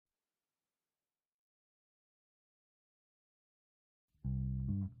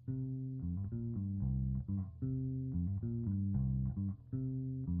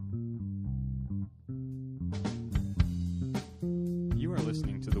You are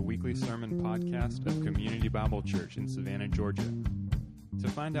listening to the weekly sermon podcast of Community Bible Church in Savannah, Georgia. To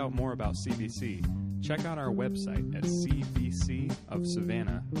find out more about CBC, check out our website at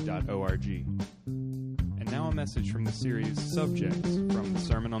cbcofsavannah.org. And now a message from the series Subjects from the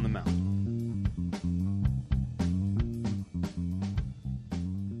Sermon on the Mount.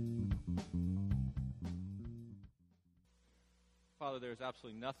 Father, there's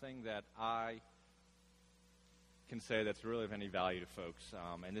absolutely nothing that I can say that's really of any value to folks.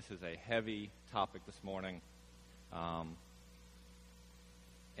 And this is a heavy topic this morning. And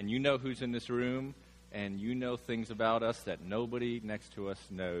you know who's in this room, and you know things about us that nobody next to us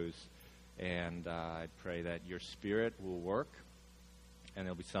knows. And I pray that your Spirit will work, and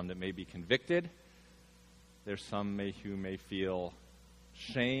there'll be some that may be convicted. There's some who may feel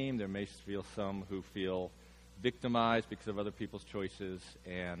shame. There may feel some who feel victimized because of other people's choices,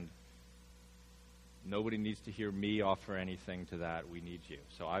 and nobody needs to hear me offer anything to that. We need you.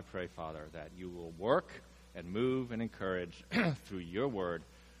 So I pray, Father, that you will work and move and encourage through your word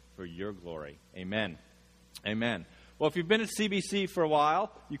for your glory. Amen. Amen. Well, if you've been at CBC for a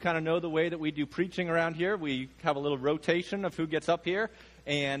while, you kind of know the way that we do preaching around here. We have a little rotation of who gets up here,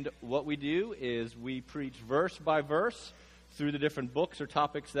 and what we do is we preach verse by verse through the different books or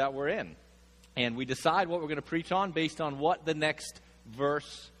topics that we're in. And we decide what we're going to preach on based on what the next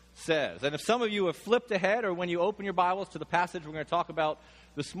verse says. And if some of you have flipped ahead, or when you open your Bibles to the passage we're going to talk about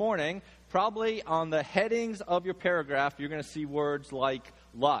this morning, probably on the headings of your paragraph, you're going to see words like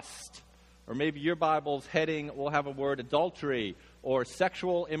lust. Or maybe your Bible's heading will have a word adultery or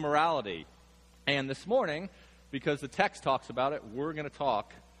sexual immorality. And this morning, because the text talks about it, we're going to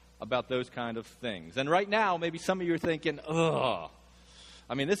talk about those kind of things. And right now, maybe some of you are thinking, ugh,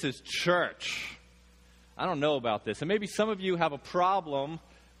 I mean, this is church. I don't know about this. And maybe some of you have a problem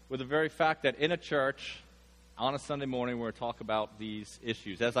with the very fact that in a church, on a Sunday morning, we're going to talk about these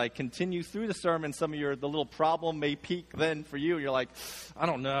issues. As I continue through the sermon, some of the little problem may peak then for you. You're like, I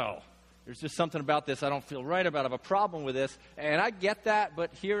don't know. There's just something about this I don't feel right about. I have a problem with this. And I get that,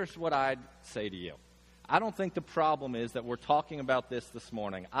 but here's what I'd say to you. I don't think the problem is that we're talking about this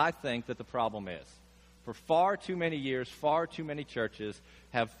morning. I think that the problem is, for far too many years, far too many churches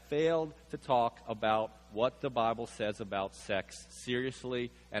have failed to talk about what the Bible says about sex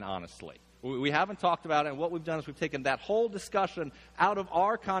seriously and honestly. We haven't talked about it, and what we've done is we've taken that whole discussion out of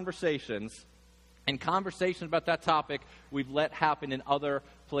our conversations, and conversations about that topic we've let happen in other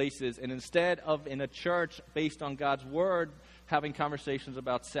places. And instead of in a church based on God's Word having conversations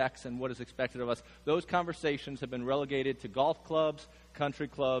about sex and what is expected of us, those conversations have been relegated to golf clubs, country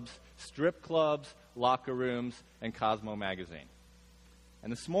clubs, strip clubs, locker rooms, and Cosmo magazine.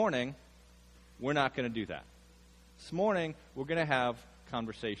 And this morning, we're not going to do that. This morning, we're going to have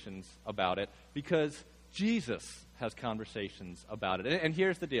conversations about it because Jesus has conversations about it. And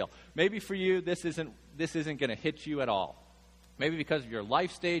here's the deal. Maybe for you, this isn't going to hit you at all. Maybe because of your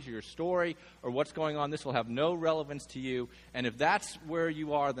life stage or your story or what's going on, this will have no relevance to you. And if that's where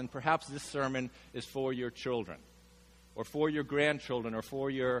you are, then perhaps this sermon is for your children or for your grandchildren or for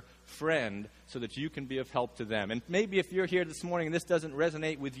your friend so that you can be of help to them. And maybe if you're here this morning and this doesn't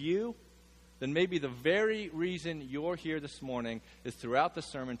resonate with you, then maybe the very reason you're here this morning is throughout the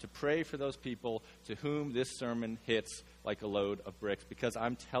sermon to pray for those people to whom this sermon hits like a load of bricks. Because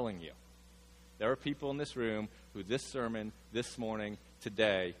I'm telling you, there are people in this room who this sermon this morning,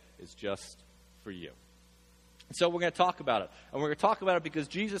 today, is just for you. And so we're going to talk about it. And we're going to talk about it because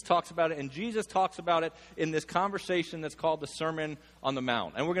Jesus talks about it, and Jesus talks about it in this conversation that's called the Sermon on the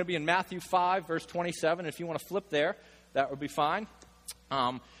Mount. And we're going to be in Matthew 5, verse 27. If you want to flip there, that would be fine.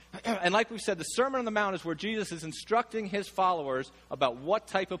 And like we said, the Sermon on the Mount is where Jesus is instructing his followers about what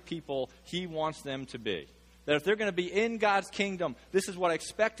type of people he wants them to be. That if they're going to be in God's kingdom, this is what I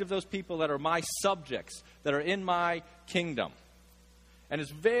expect of those people that are my subjects, that are in my kingdom. And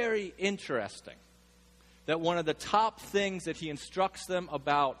it's very interesting that one of the top things that he instructs them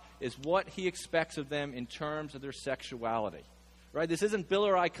about is what he expects of them in terms of their sexuality. Right? This isn't Bill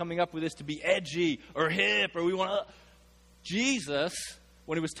or I coming up with this to be edgy or hip or we want to... Jesus,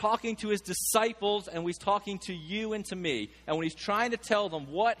 when he was talking to his disciples and he's talking to you and to me, and when he's trying to tell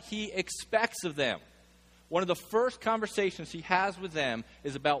them what he expects of them, one of the first conversations he has with them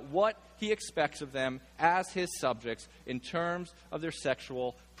is about what he expects of them as his subjects in terms of their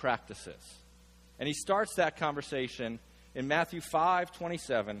sexual practices. And he starts that conversation in Matthew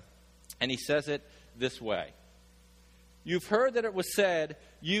 5:27, and he says it this way. You've heard that it was said,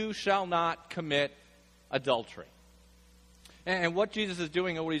 you shall not commit adultery. And what Jesus is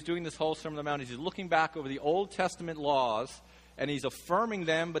doing, and what he's doing this whole Sermon on the Mount, is he's looking back over the Old Testament laws, and he's affirming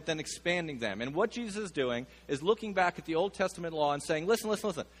them, but then expanding them. And what Jesus is doing is looking back at the Old Testament law and saying,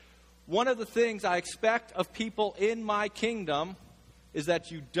 listen. One of the things I expect of people in my kingdom is that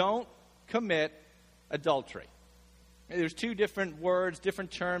you don't commit adultery. There's two different words,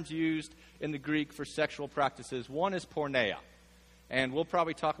 different terms used in the Greek for sexual practices. One is porneia. And we'll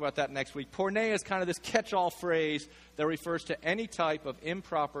probably talk about that next week. Porneia is kind of this catch-all phrase that refers to any type of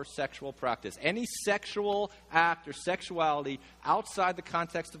improper sexual practice. Any sexual act or sexuality outside the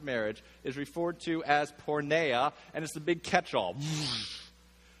context of marriage is referred to as porneia, and it's the big catch-all.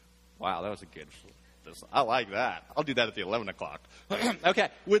 Wow, that was a good... I like that. I'll do that at the 11 o'clock. Okay,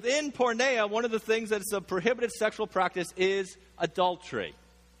 within porneia, one of the things that's a prohibited sexual practice is adultery.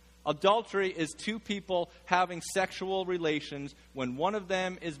 Adultery is two people having sexual relations when one of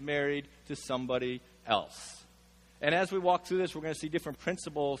them is married to somebody else. And as we walk through this, we're going to see different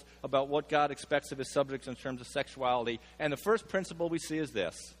principles about what God expects of his subjects in terms of sexuality. And the first principle we see is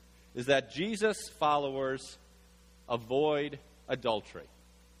this, is that Jesus' followers avoid adultery.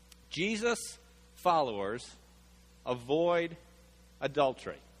 Jesus' followers avoid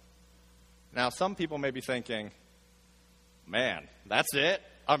adultery. Now, some people may be thinking, man, that's it?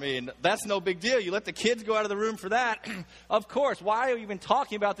 I mean, that's no big deal. You let the kids go out of the room for that. Of course. Why are you even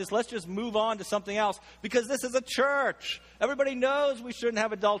talking about this? Let's just move on to something else. Because this is a church. Everybody knows we shouldn't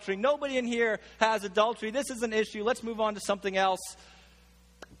have adultery. Nobody in here has adultery. This is an issue. Let's move on to something else.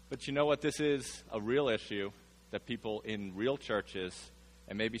 But you know what? This is a real issue that people in real churches,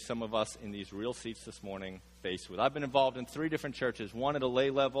 and maybe some of us in these real seats this morning, face with. I've been involved in 3 different churches, one at a lay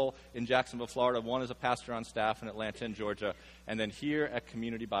level in Jacksonville, Florida, one as a pastor on staff in Atlanta and Georgia, and then here at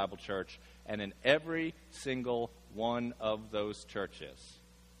Community Bible Church. And in every single one of those churches,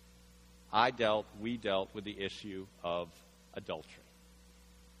 we dealt with the issue of adultery.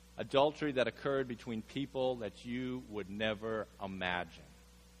 Adultery that occurred between people that you would never imagine.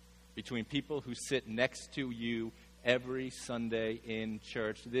 Between people who sit next to you every Sunday in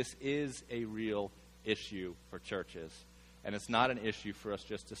church. This is a real issue for churches. And it's not an issue for us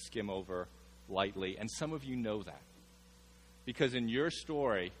just to skim over lightly. And some of you know that. Because in your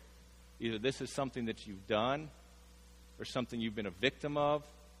story, either this is something that you've done, or something you've been a victim of,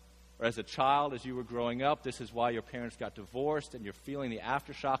 or as a child, as you were growing up, this is why your parents got divorced, and you're feeling the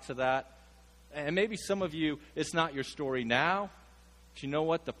aftershocks of that. And maybe some of you, it's not your story now, but you know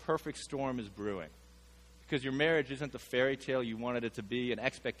what? The perfect storm is brewing. Because your marriage isn't the fairy tale you wanted it to be, and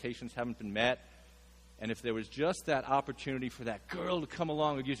expectations haven't been met. And if there was just that opportunity for that girl to come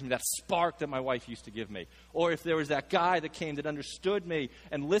along and give me that spark that my wife used to give me, or if there was that guy that came that understood me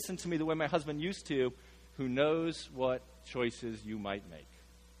and listened to me the way my husband used to, who knows what choices you might make.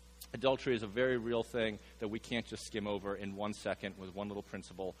 Adultery is a very real thing that we can't just skim over in 1 second with one little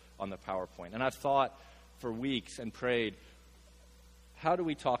principle on the PowerPoint. And I've thought for weeks and prayed, how do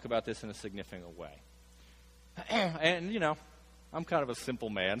we talk about this in a significant way? And, you know, I'm kind of a simple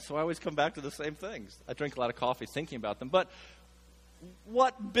man, so I always come back to the same things. I drink a lot of coffee thinking about them. But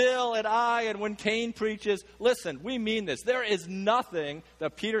what Bill and I and when Kane preaches, listen, we mean this. There is nothing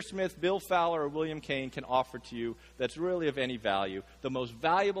that Peter Smith, Bill Fowler, or William Kane can offer to you that's really of any value. The most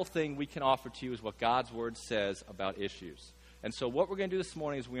valuable thing we can offer to you is what God's Word says about issues. And so what we're going to do this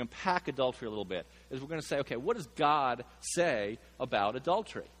morning is we unpack adultery a little bit. Is we're going to say, okay, what does God say about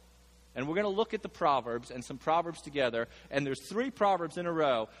adultery? And we're going to look at the Proverbs and some Proverbs together. And there's 3 Proverbs in a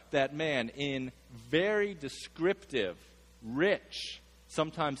row that, man, in very descriptive, rich,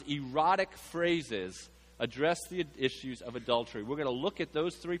 sometimes erotic phrases, address the issues of adultery. We're going to look at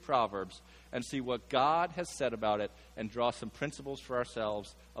those 3 Proverbs and see what God has said about it and draw some principles for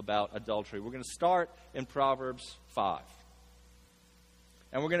ourselves about adultery. We're going to start in Proverbs 5.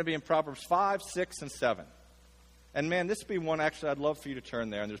 And we're going to be in Proverbs 5, 6, and 7. And man, this would be one actually I'd love for you to turn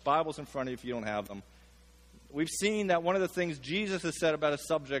there. And there's Bibles in front of you if you don't have them. We've seen that one of the things Jesus has said about his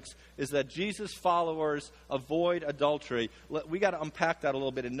subjects is that Jesus' followers avoid adultery. We got to unpack that a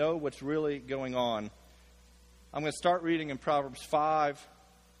little bit and know what's really going on. I'm going to start reading in Proverbs 5,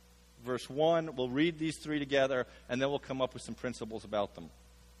 verse 1. We'll read these 3 together, and then we'll come up with some principles about them.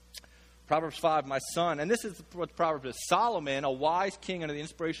 Proverbs 5, my son, and this is what Proverbs is. Solomon, a wise king under the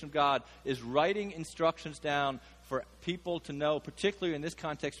inspiration of God, is writing instructions down for people to know, particularly in this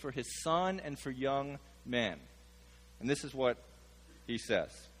context, for his son and for young men. And this is what he says.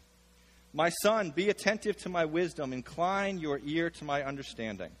 My son, be attentive to my wisdom. Incline your ear to my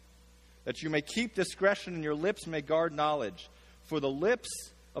understanding, that you may keep discretion and your lips may guard knowledge. For the lips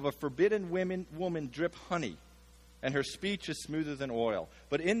of a forbidden woman drip honey, and her speech is smoother than oil.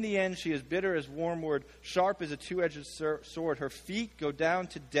 But in the end she is bitter as wormwood, sharp as a two-edged sword. Her feet go down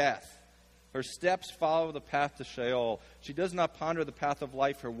to death. Her steps follow the path to Sheol. She does not ponder the path of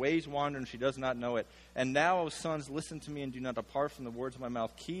life. Her ways wander, and she does not know it. And now, O sons, listen to me and do not depart from the words of my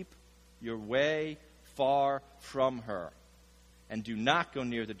mouth. Keep your way far from her, and do not go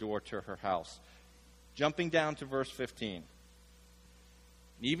near the door to her house. Jumping down to verse 15.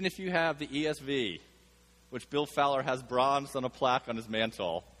 Even if you have the ESV, which Bill Fowler has bronzed on a plaque on his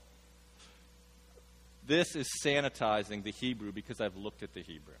mantle, this is sanitizing the Hebrew because I've looked at the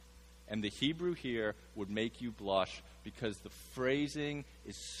Hebrew. And the Hebrew here would make you blush because the phrasing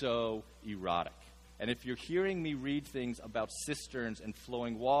is so erotic. And if you're hearing me read things about cisterns and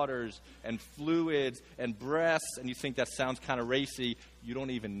flowing waters and fluids and breasts, and you think that sounds kind of racy, you don't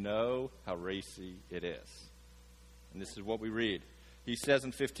even know how racy it is. And this is what we read. He says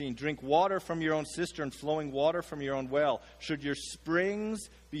in 15, drink water from your own cistern, flowing water from your own well. Should your springs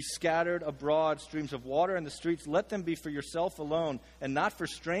be scattered abroad, streams of water in the streets, let them be for yourself alone and not for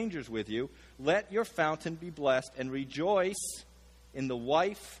strangers with you. Let your fountain be blessed and rejoice in the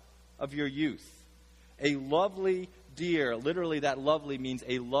wife of your youth. A lovely deer, literally that lovely means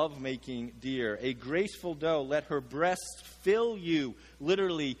a love-making deer. A graceful doe, let her breasts fill you,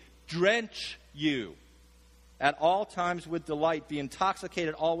 literally drench you. At all times with delight, be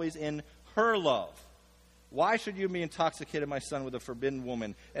intoxicated always in her love. Why should you be intoxicated, my son, with a forbidden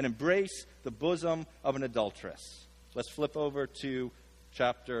woman and embrace the bosom of an adulteress? Let's flip over to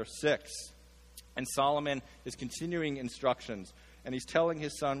chapter 6. And Solomon is continuing instructions, and he's telling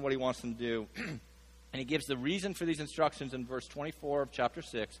his son what he wants him to do. And he gives the reason for these instructions in verse 24 of chapter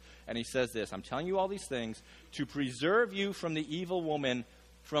 6, and he says this, I'm telling you all these things to preserve you from the evil woman,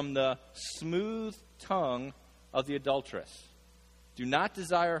 from the smooth tongue of the adulteress. Do not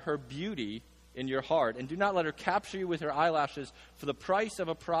desire her beauty in your heart, and do not let her capture you with her eyelashes, for the price of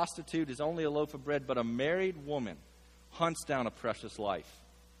a prostitute is only a loaf of bread, but a married woman hunts down a precious life.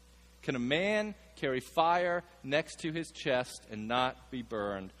 Can a man carry fire next to his chest and not be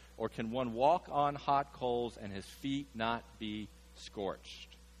burned? Or can one walk on hot coals and his feet not be scorched?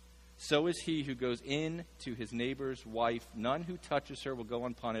 So is he who goes in to his neighbor's wife. None who touches her will go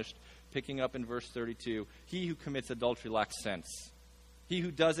unpunished. Picking up in verse 32, he who commits adultery lacks sense. He who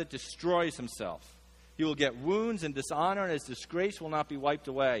does it destroys himself. He will get wounds and dishonor, and his disgrace will not be wiped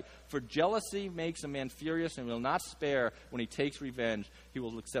away. For jealousy makes a man furious and will not spare when he takes revenge. He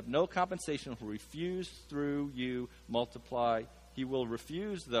will accept no compensation. He will refuse through you multiply. He will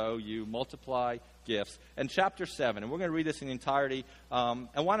refuse, though, you multiply gifts. And chapter 7, and we're going to read this in entirety. And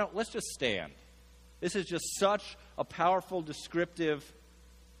let's just stand. This is just such a powerful, descriptive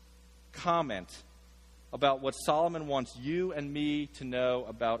comment about what Solomon wants you and me to know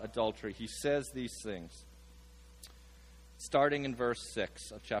about adultery. He says these things, starting in verse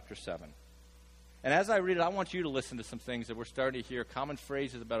 6 of chapter 7. And as I read it, I want you to listen to some things that we're starting to hear, common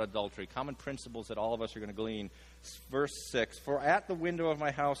phrases about adultery, common principles that all of us are going to glean. Verse 6, for at the window of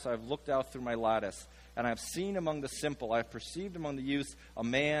my house I have looked out through my lattice, and I have seen among the simple, I have perceived among the youth a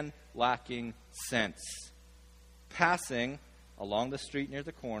man lacking sense, passing along the street near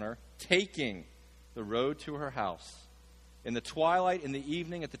the corner, taking the road to her house. In the twilight, in the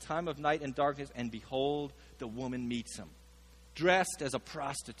evening, at the time of night and darkness, and behold, the woman meets him, dressed as a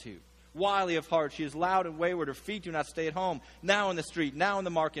prostitute, wily of heart. She is loud and wayward. Her feet do not stay at home. Now in the street, now in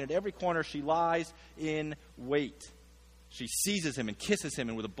the market, at every corner she lies in wait. She seizes him and kisses him,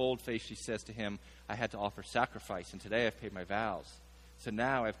 and with a bold face she says to him, I had to offer sacrifice, and today I've paid my vows. So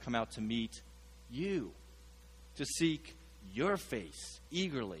now I've come out to meet you, to seek your face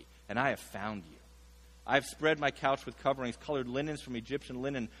eagerly, and I have found you. I've spread my couch with coverings, colored linens from Egyptian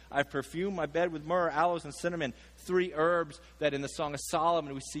linen. I've perfumed my bed with myrrh, aloes, and cinnamon, 3 herbs that in the Song of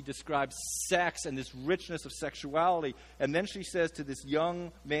Solomon we see describe sex and this richness of sexuality. And then she says to this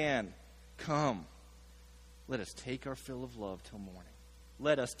young man, come, let us take our fill of love till morning.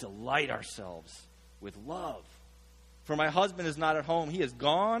 Let us delight ourselves with love. For my husband is not at home. He is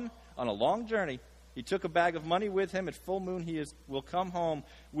gone on a long journey. He took a bag of money with him. At full moon he will come home.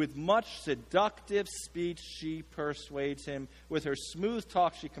 With much seductive speech she persuades him. With her smooth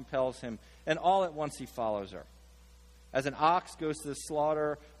talk she compels him. And all at once he follows her. As an ox goes to the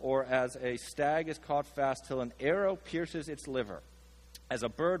slaughter, or as a stag is caught fast till an arrow pierces its liver. As a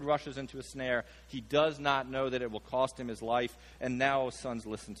bird rushes into a snare, he does not know that it will cost him his life. And now, O sons,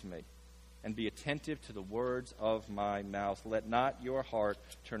 listen to me, and be attentive to the words of my mouth. Let not your heart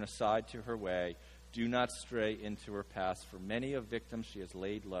turn aside to her way. Do not stray into her paths, for many a victim she has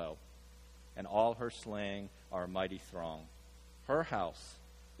laid low, and all her slaying are a mighty throng. Her house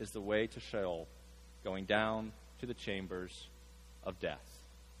is the way to Sheol, going down to the chambers of death.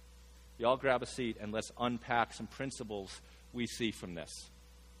 Y'all grab a seat and let's unpack some principles we see from this.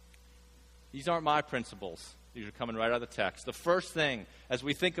 These aren't my principles. These are coming right out of the text. The first thing, as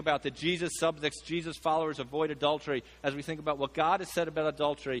we think about the Jesus subjects, Jesus followers avoid adultery, as we think about what God has said about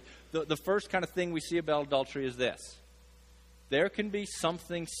adultery, the first kind of thing we see about adultery is this. There can be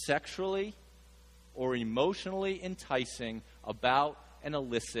something sexually or emotionally enticing about an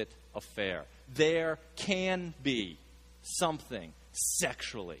illicit affair. There can be something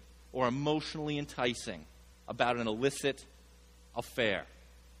sexually or emotionally enticing about an illicit affair.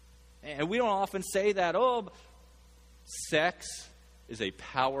 And we don't often say that, sex is a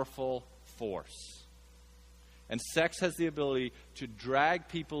powerful force. And sex has the ability to drag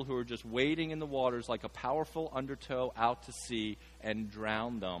people who are just wading in the waters like a powerful undertow out to sea and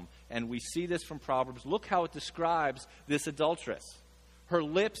drown them. And we see this from Proverbs. Look how it describes this adulteress. Her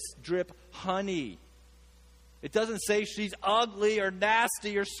lips drip honey. It doesn't say she's ugly or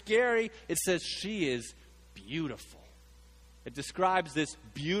nasty or scary. It says she is beautiful. It describes this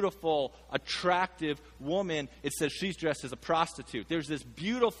beautiful, attractive woman. It says she's dressed as a prostitute. There's this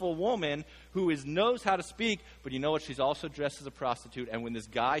beautiful woman who knows how to speak, but you know what? She's also dressed as a prostitute. And when this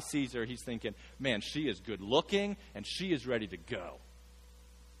guy sees her, he's thinking, man, she is good looking and she is ready to go.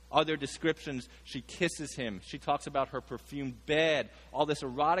 Other descriptions, she kisses him. She talks about her perfumed bed, all this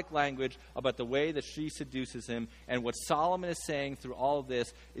erotic language about the way that she seduces him. And what Solomon is saying through all of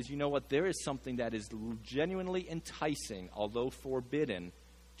this is, you know what? There is something that is genuinely enticing, although forbidden,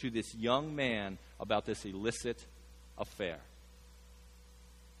 to this young man about this illicit affair.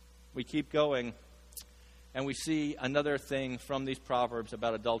 We keep going, and we see another thing from these Proverbs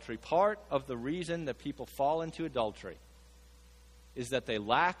about adultery. Part of the reason that people fall into adultery is that they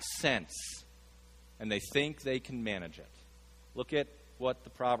lack sense and they think they can manage it. Look at what the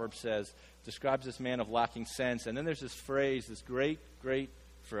proverb says. Describes this man of lacking sense. And then there's this phrase, this great, great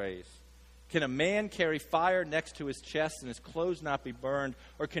phrase. Can a man carry fire next to his chest and his clothes not be burned?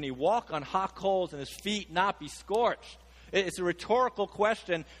 Or can he walk on hot coals and his feet not be scorched? It's a rhetorical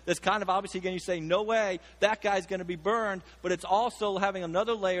question that's kind of obviously going to say, no way, that guy's going to be burned. But it's also having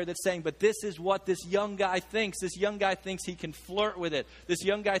another layer that's saying, but this is what this young guy thinks. This young guy thinks he can flirt with it. This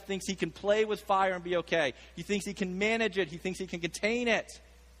young guy thinks he can play with fire and be okay. He thinks he can manage it. He thinks he can contain it.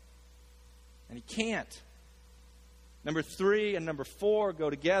 And he can't. Number 3 and number 4 go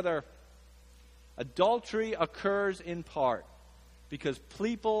together. Adultery occurs in part because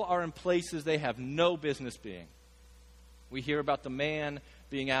people are in places they have no business being. We hear about the man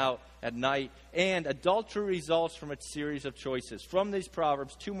being out at night. And adultery results from a series of choices. From these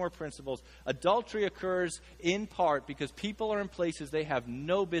Proverbs, 2 more principles. Adultery occurs in part because people are in places they have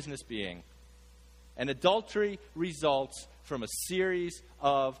no business being. And adultery results from a series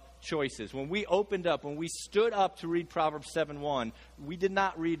of choices. When we stood up to read Proverbs 7:1, we did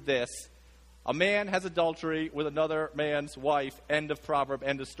not read this. A man has adultery with another man's wife. End of proverb,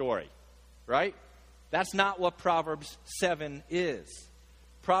 end of story. Right? That's not what Proverbs 7 is.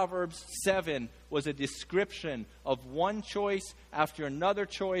 Proverbs 7 was a description of one choice after another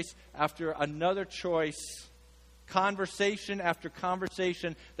choice after another choice, conversation after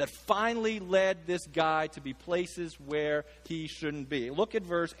conversation that finally led this guy to be places where he shouldn't be. Look at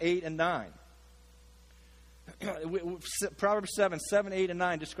verse 8 and 9. Proverbs 7, 8, and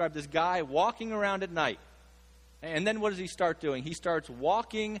 9 describe this guy walking around at night. And then what does he start doing? He starts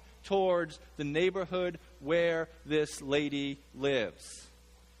walking towards the neighborhood where this lady lives.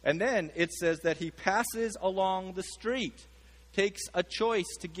 And then it says that he passes along the street, takes a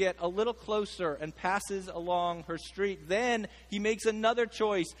choice to get a little closer and passes along her street. Then he makes another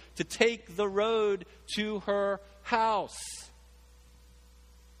choice to take the road to her house.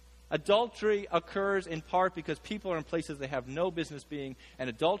 Adultery occurs in part because people are in places they have no business being, and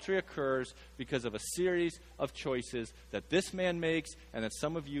adultery occurs because of a series of choices that this man makes and that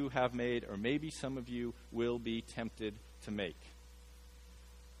some of you have made, or maybe some of you will be tempted to make.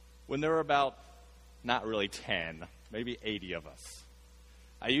 When there were about, not really 10, maybe 80 of us,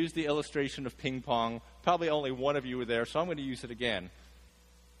 I used the illustration of ping pong. Probably only one of you were there, so I'm going to use it again.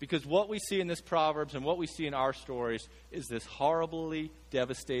 Because what we see in this Proverbs and what we see in our stories is this horribly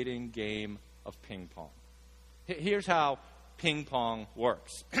devastating game of ping pong. Here's how ping pong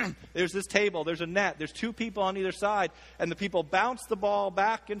works. There's this table, there's a net, there's 2 people on either side, and the people bounce the ball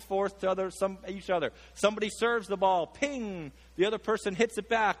back and forth to each other. Somebody serves the ball, ping. The other person hits it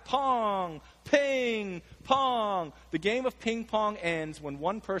back, pong, ping, pong. The game of ping pong ends when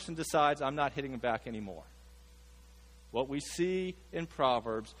one person decides, I'm not hitting it back anymore. What we see in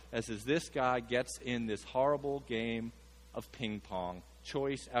Proverbs is this guy gets in this horrible game of ping pong,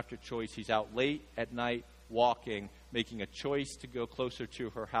 choice after choice. He's out late at night walking, making a choice to go closer to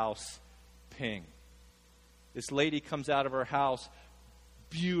her house. Ping. This lady comes out of her house,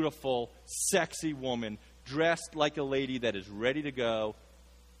 beautiful, sexy woman, dressed like a lady that is ready to go.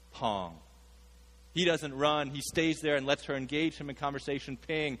 Pong. He doesn't run. He stays there and lets her engage him in conversation.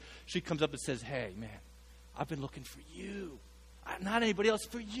 Ping. She comes up and says, hey, man, I've been looking for you. Not anybody else,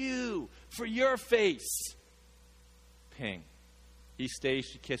 for you. For your face. Ping. He stays.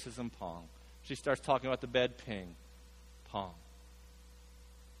 She kisses him. Pong. She starts talking about the bed. Ping. Pong.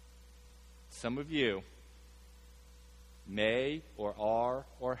 Some of you may or are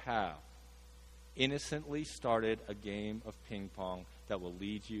or have innocently started a game of ping pong that will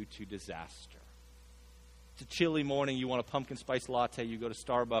lead you to disaster. It's a chilly morning. You want a pumpkin spice latte. You go to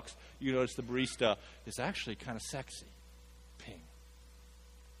Starbucks. You notice the barista is actually kind of sexy. Ping.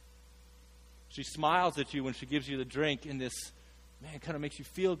 She smiles at you when she gives you the drink in this, man, it kind of makes you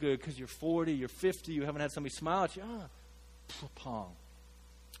feel good because you're 40, you're 50, you haven't had somebody smile at you. Pong.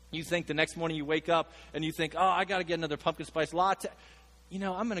 You think the next morning you wake up and you think, I got to get another pumpkin spice latte. I'm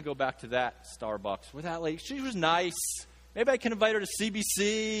going to go back to that Starbucks with that lady. She was nice. Maybe I can invite her to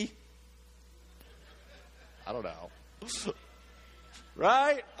CBC. I don't know.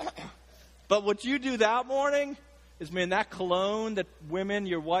 Right? But what you do that morning is, man, that cologne that women,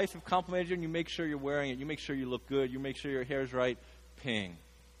 your wife, have complimented you, and you make sure you're wearing it. You make sure you look good. You make sure your hair's right. Ping.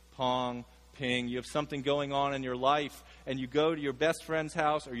 Pong. Ping. You have something going on in your life, and you go to your best friend's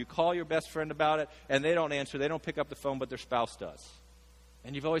house, or you call your best friend about it, and they don't answer. They don't pick up the phone, but their spouse does.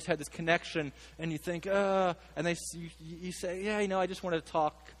 And you've always had this connection, and you think, and you say, yeah, I just wanted to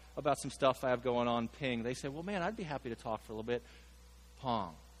talk about some stuff I have going on. Ping. They say, well, man, I'd be happy to talk for a little bit.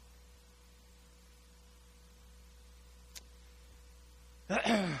 Pong.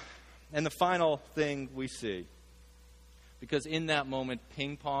 And the final thing we see, because in that moment,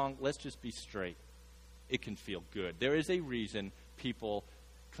 ping pong, let's just be straight, it can feel good. There is a reason people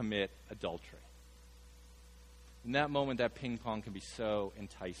commit adultery. In that moment, that ping pong can be so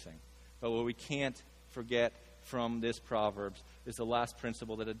enticing. But what we can't forget from this Proverbs is the last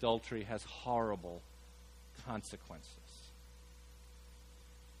principle, that adultery has horrible consequences.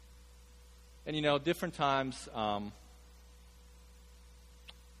 And different times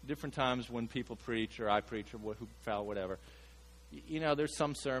when people preach, or I preach, or whatever, there's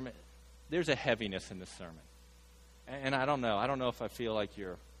some sermon, there's a heaviness in the sermon. And I don't know if I feel like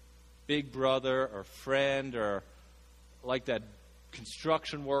your big brother or friend, or like that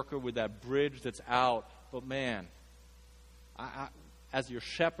construction worker with that bridge that's out. But man, I as your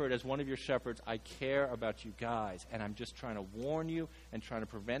shepherd, as one of your shepherds, I care about you guys. And I'm just trying to warn you and trying to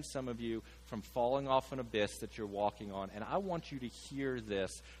prevent some of you from falling off an abyss that you're walking on. And I want you to hear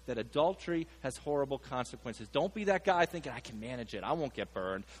this, that adultery has horrible consequences. Don't be that guy thinking, I can manage it. I won't get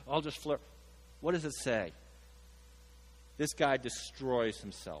burned. I'll just flirt. What does it say? This guy destroys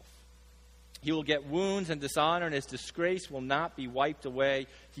himself. He will get wounds and dishonor, and his disgrace will not be wiped away.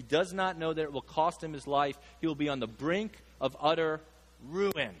 He does not know that it will cost him his life. He will be on the brink of utter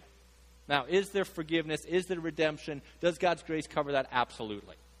ruin. Now, is there forgiveness? Is there redemption? Does God's grace cover that?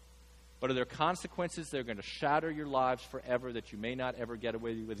 Absolutely. But are there consequences that are going to shatter your lives forever that you may not ever get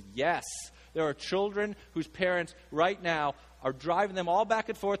away with? Yes. There are children whose parents right now are driving them all back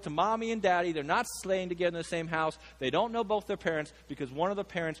and forth to mommy and daddy. They're not staying together in the same house. They don't know both their parents because one of the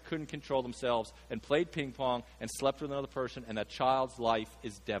parents couldn't control themselves and played ping pong and slept with another person, and that child's life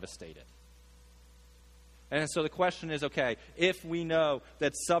is devastated. And so the question is, okay, if we know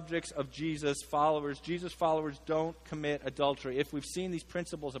that subjects of Jesus followers don't commit adultery, if we've seen these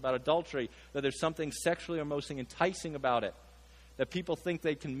principles about adultery, that there's something sexually or emotionally enticing about it, that people think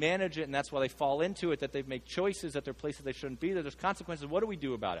they can manage it and that's why they fall into it, that they've made choices, that they're places they shouldn't be, that there's consequences, what do we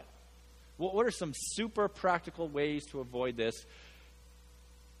do about it? What are some super practical ways to avoid this?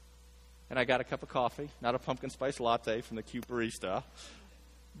 And I got a cup of coffee, not a pumpkin spice latte from the cute barista.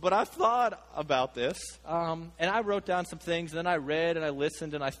 But I thought about this, and I wrote down some things, and then I read, and I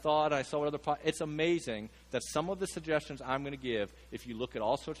listened, and I thought, and I saw what other it's amazing that some of the suggestions I'm going to give, if you look at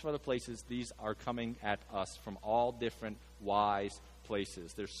all sorts of other places, these are coming at us from all different wise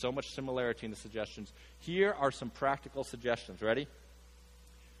places. There's so much similarity in the suggestions. Here are some practical suggestions. Ready?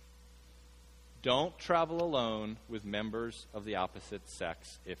 Don't travel alone with members of the opposite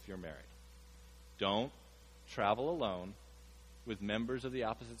sex if you're married. Don't travel alone with members of the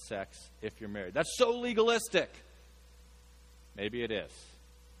opposite sex if you're married. That's so legalistic. Maybe it is.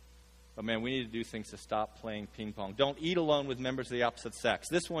 But man, we need to do things to stop playing ping pong. Don't eat alone with members of the opposite sex.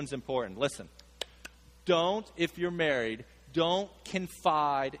 This one's important. Listen. Don't, if you're married, don't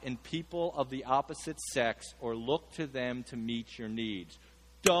confide in people of the opposite sex or look to them to meet your needs.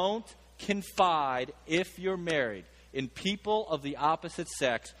 Don't confide, if you're married, in people of the opposite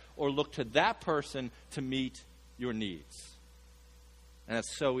sex or look to that person to meet your needs. And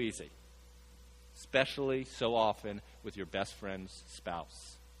that's so easy, especially so often with your best friend's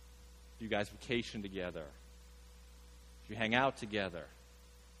spouse. If you guys vacation together, if you hang out together,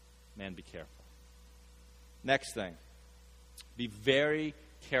 man, be careful. Next thing, be very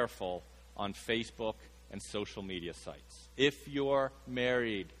careful on Facebook and social media sites. If you're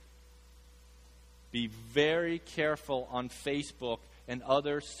married, be very careful on Facebook and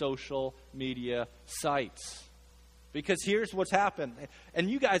other social media sites. Because here's what's happened. And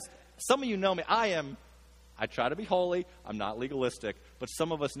you guys, some of you know me. I try to be holy. I'm not legalistic. But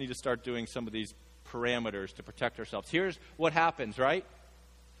some of us need to start doing some of these parameters to protect ourselves. Here's what happens, right?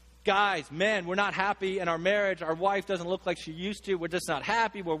 Guys, men, we're not happy in our marriage. Our wife doesn't look like she used to. We're just not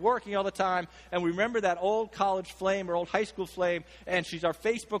happy. We're working all the time. And we remember that old college flame or old high school flame, and she's our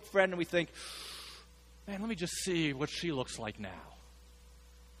Facebook friend, and we think, man, let me just see what she looks like now.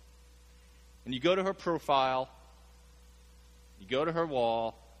 And you go to her profile, you go to her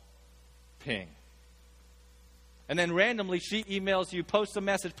wall, ping. And then randomly she emails you, posts a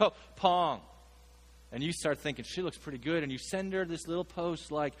message, pong. And you start thinking, she looks pretty good. And you send her this little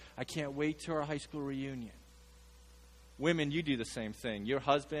post like, I can't wait to our high school reunion. Women, you do the same thing. Your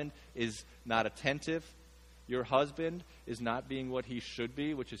husband is not attentive. Your husband is not being what he should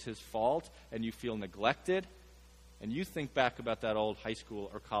be, which is his fault. And you feel neglected. And you think back about that old high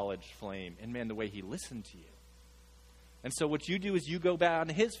school or college flame. And man, the way he listened to you. And so what you do is you go back on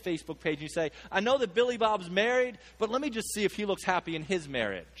his Facebook page and you say, I know that Billy Bob's married, but let me just see if he looks happy in his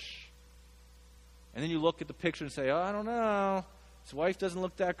marriage. And then you look at the picture and say, oh, I don't know. His wife doesn't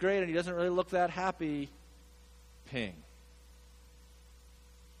look that great and he doesn't really look that happy. Ping.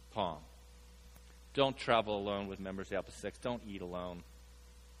 Pong. Don't travel alone with members of the opposite sex. Don't eat alone.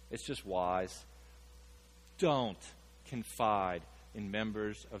 It's just wise. Don't confide in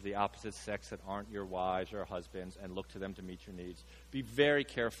members of the opposite sex that aren't your wives or husbands and look to them to meet your needs. Be very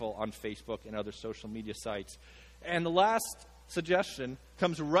careful on Facebook and other social media sites. And the last suggestion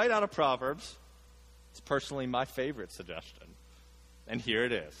comes right out of Proverbs. It's personally my favorite suggestion. And here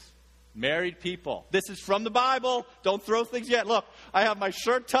it is. Married people. This is from the Bible. Don't throw things yet. Look, I have my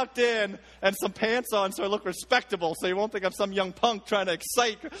shirt tucked in and some pants on so I look respectable so you won't think I'm some young punk trying to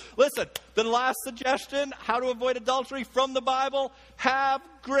excite. Listen, the last suggestion, how to avoid adultery from the Bible, have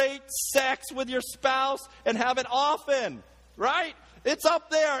great sex with your spouse and have it often. Right? It's up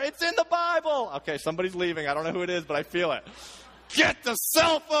there. It's in the Bible. Okay, somebody's leaving. I don't know who it is, but I feel it. Get the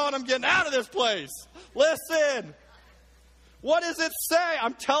cell phone. I'm getting out of this place. Listen. What does it say?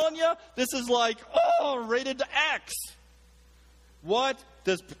 I'm telling you, this is like, rated to X. What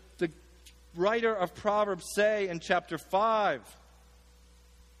does the writer of Proverbs say in chapter 5?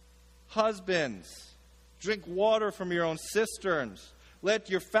 Husbands, drink water from your own cisterns. Let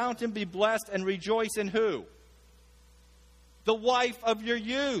your fountain be blessed and rejoice in who? The wife of your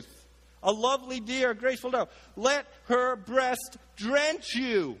youth. A lovely deer, graceful dove. Let her breast drench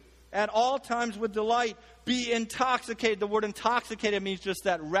you at all times with delight. Be intoxicated. The word intoxicated means just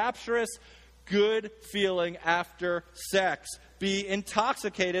that rapturous, good feeling after sex. Be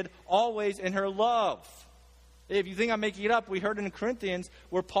intoxicated always in her love. If you think I'm making it up, we heard in Corinthians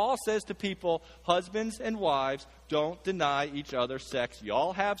where Paul says to people, husbands and wives, don't deny each other sex.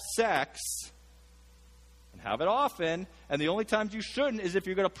 Y'all have sex. And have it often, and the only times you shouldn't is if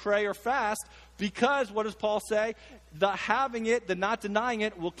you're going to pray or fast, because what does Paul say? The having it, the not denying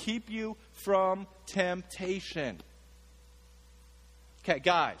it, will keep you from temptation. Okay,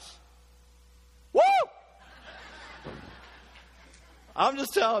 guys. Woo! I'm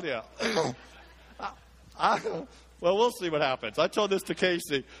just telling you. Well, we'll see what happens. I told this to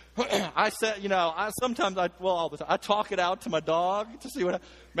Casey. I said, sometimes all the time, I talk it out to my dog to see what.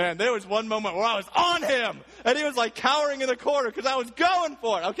 Man, there was one moment where I was on him, and he was like cowering in the corner because I was going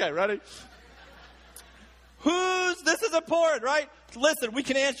for it. Okay, ready? This is important, right? Listen, we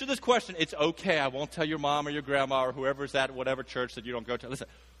can answer this question. It's okay. I won't tell your mom or your grandma or whoever's at whatever church that you don't go to. Listen,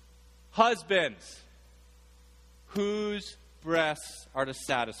 husbands, whose breasts are to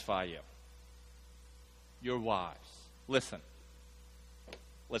satisfy you? Your wives. Listen,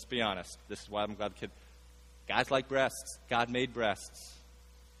 let's be honest. This is why I'm glad the kid. Guys like breasts. God made breasts.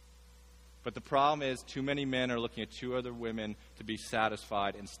 But the problem is too many men are looking at two other women to be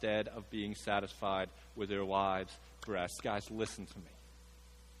satisfied instead of being satisfied with their wives' breasts. Guys, listen to me.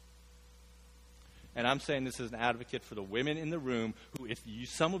 And I'm saying this as an advocate for the women in the room who, if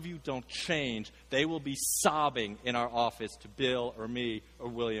some of you don't change, they will be sobbing in our office to Bill or me or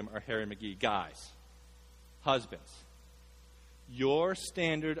William or Harry McGee. Guys, husbands, your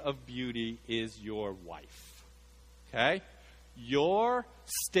standard of beauty is your wife. Okay? Your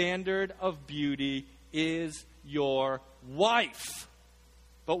standard of beauty is your wife.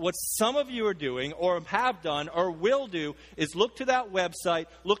 But what some of you are doing, or have done, or will do, is look to that website,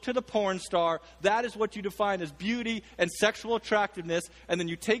 look to the porn star. That is what you define as beauty and sexual attractiveness. And then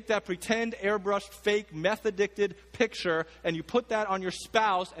you take that pretend, airbrushed, fake, meth-addicted picture, and you put that on your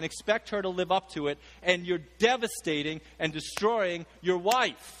spouse and expect her to live up to it. And you're devastating and destroying your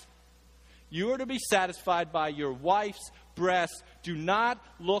wife. You are to be satisfied by your wife's breasts. Do not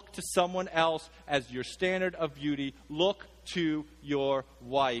look to someone else as your standard of beauty. Look to your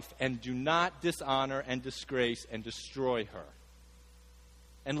wife, and do not dishonor and disgrace and destroy her.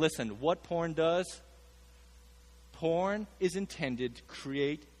 And listen, what porn does? Porn is intended to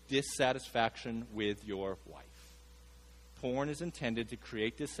create dissatisfaction with your wife. Porn is intended to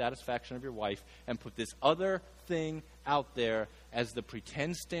create dissatisfaction of your wife and put this other thing out there as the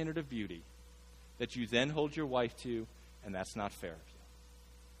pretend standard of beauty that you then hold your wife to, and that's not fair of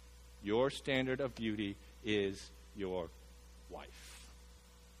you. Your standard of beauty is your wife.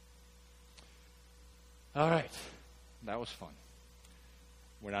 All right. That was fun.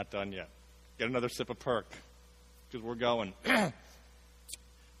 We're not done yet. Get another sip of perk, because we're going.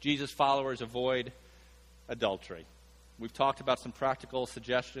 Jesus' followers avoid adultery. We've talked about some practical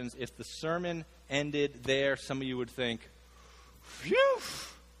suggestions. If the sermon ended there, some of you would think, phew,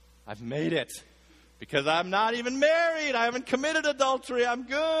 I've made it. Because I'm not even married. I haven't committed adultery. I'm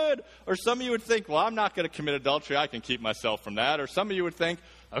good. Or some of you would think, well, I'm not going to commit adultery. I can keep myself from that. Or some of you would think,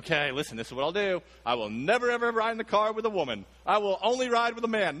 okay, listen, this is what I'll do. I will never, ever ride in the car with a woman. I will only ride with a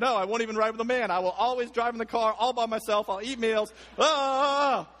man. No, I won't even ride with a man. I will always drive in the car all by myself. I'll eat meals.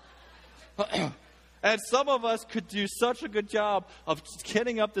 And some of us could do such a good job of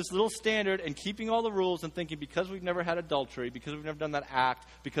getting up this little standard and keeping all the rules and thinking because we've never had adultery, because we've never done that act,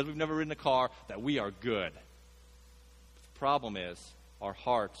 because we've never ridden a car, that we are good. The problem is our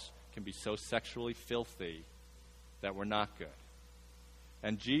hearts can be so sexually filthy that we're not good.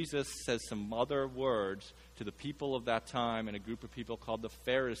 And Jesus says some other words to the people of that time and a group of people called the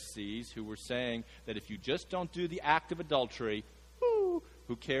Pharisees, who were saying that if you just don't do the act of adultery,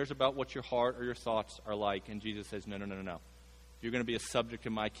 who cares about what your heart or your thoughts are like? And Jesus says, no. If you're going to be a subject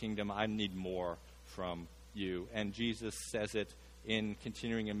of my kingdom, I need more from you. And Jesus says it in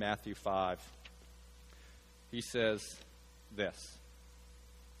continuing in Matthew 5. He says this.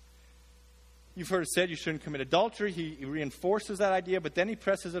 You've heard it said you shouldn't commit adultery. He reinforces that idea, but then he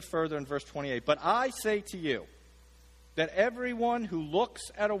presses it further in verse 28. But I say to you that everyone who looks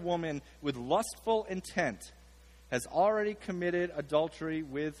at a woman with lustful intent has already committed adultery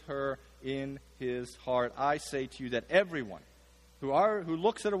with her in his heart. I say to you that everyone who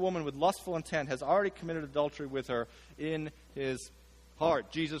looks at a woman with lustful intent has already committed adultery with her in his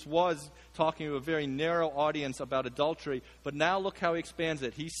heart. Jesus was talking to a very narrow audience about adultery, but now look how he expands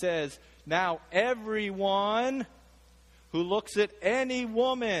it. He says, now everyone who looks at any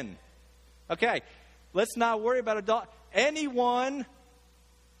woman. Okay, let's not worry about adultery. Anyone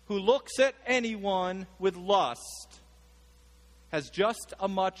who looks at anyone with lust has just as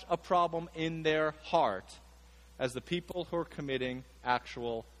much a problem in their heart as the people who are committing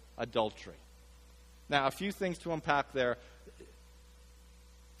actual adultery. Now, a few things to unpack there.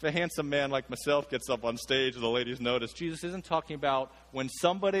 If a handsome man like myself gets up on stage and the ladies notice, Jesus isn't talking about when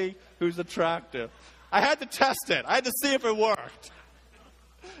somebody who's attractive. I had to test it. I had to see if it worked.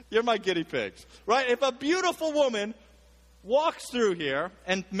 You're my guinea pigs, right? If a beautiful woman walks through here,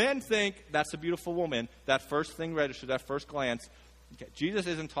 and men think, that's a beautiful woman, that first thing registers, that first glance. Okay, Jesus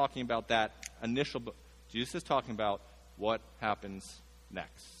isn't talking about that initial, Jesus is talking about what happens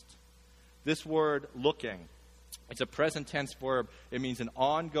next. This word, looking, it's a present tense verb. It means an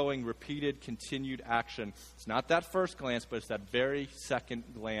ongoing, repeated, continued action. It's not that first glance, but it's that very second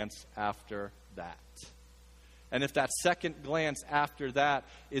glance after that. And if that second glance after that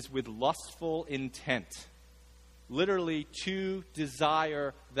is with lustful intent, literally to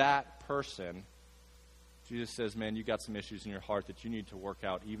desire that person, Jesus says, man, you got some issues in your heart that you need to work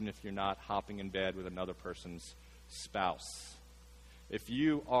out, even if you're not hopping in bed with another person's spouse. If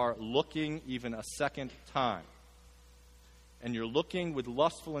you are looking even a second time, and you're looking with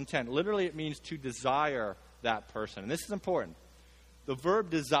lustful intent, literally it means to desire that person. And this is important. The verb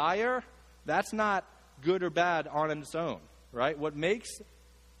desire, that's not good or bad on its own, right? What makes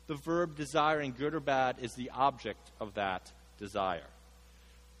the verb desiring good or bad is the object of that desire.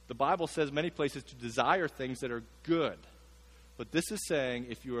 The Bible says many places to desire things that are good. But this is saying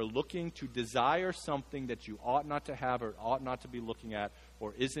if you are looking to desire something that you ought not to have or ought not to be looking at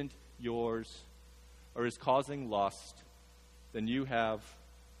or isn't yours or is causing lust, then you have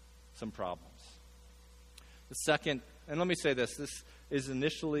some problems. The second, and let me say this is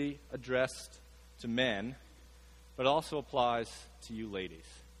initially addressed to men, but also applies to you ladies.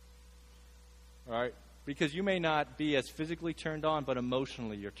 All right? Because you may not be as physically turned on, but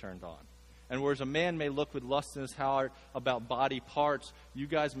emotionally you're turned on. And whereas a man may look with lust in his heart about body parts, you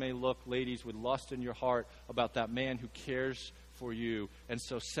guys may look, ladies, with lust in your heart about that man who cares for you. And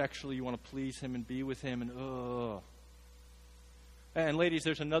so sexually you want to please him and be with him. And ladies,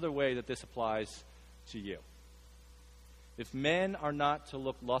 there's another way that this applies to you. If men are not to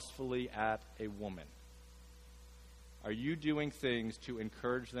look lustfully at a woman, are you doing things to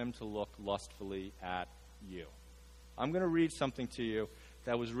encourage them to look lustfully at you? I'm going to read something to you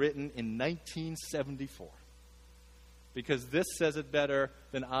that was written in 1974. Because this says it better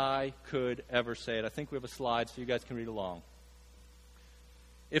than I could ever say it. I think we have a slide so you guys can read along.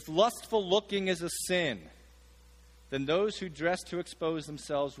 If lustful looking is a sin, then those who dress to expose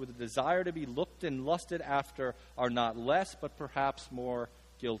themselves with a desire to be looked and lusted after are not less, but perhaps more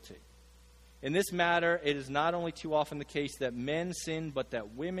guilty. In this matter, it is not only too often the case that men sin, but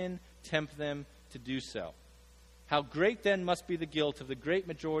that women tempt them to do so. How great then must be the guilt of the great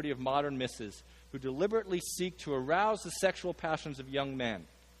majority of modern misses who deliberately seek to arouse the sexual passions of young men.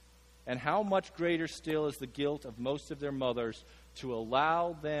 And how much greater still is the guilt of most of their mothers to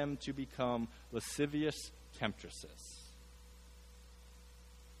allow them to become lascivious temptresses.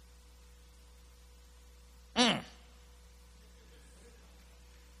 And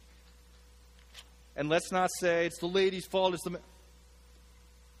let's not say it's the lady's fault, it's the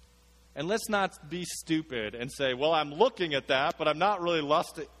and let's not be stupid and say, well, I'm looking at that, but I'm not really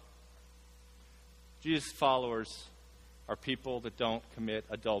lusting. Jesus' followers are people that don't commit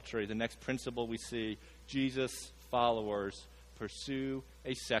adultery. The next principle we see, Jesus' followers pursue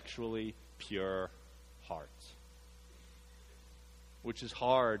a sexually pure heart, which is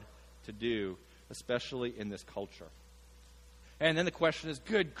hard to do, especially in this culture. And then the question is,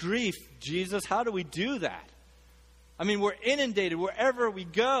 good grief, Jesus, how do we do that? I mean, we're inundated wherever we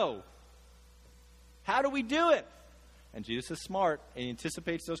go. How do we do it? And Jesus is smart, and he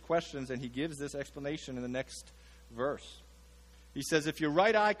anticipates those questions, and he gives this explanation in the next verse. He says, if your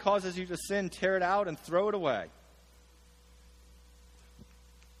right eye causes you to sin, tear it out and throw it away.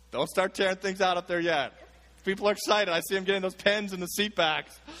 Don't start tearing things out up there yet. People are excited. I see them getting those pens in the seat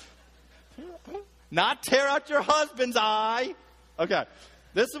backs. Not tear out your husband's eye. Okay,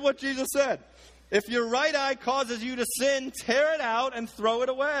 this is what Jesus said. If your right eye causes you to sin, tear it out and throw it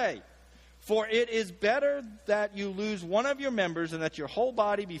away. For it is better that you lose one of your members than that your whole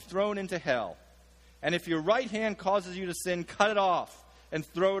body be thrown into hell. And if your right hand causes you to sin, cut it off and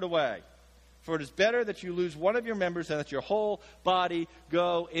throw it away. For it is better that you lose one of your members than that your whole body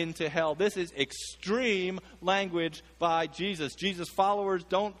go into hell. This is extreme language by Jesus. Jesus' followers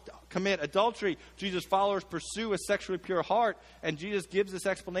don't commit adultery. Jesus' followers pursue a sexually pure heart. And Jesus gives this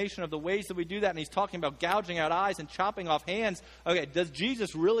explanation of the ways that we do that. And he's talking about gouging out eyes and chopping off hands. Okay, does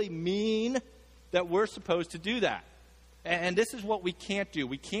Jesus really mean that we're supposed to do that? And this is what we can't do.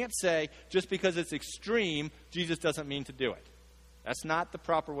 We can't say just because it's extreme, Jesus doesn't mean to do it. That's not the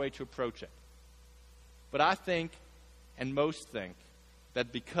proper way to approach it. But I think, and most think,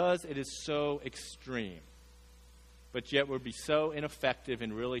 that because it is so extreme, but yet would be so ineffective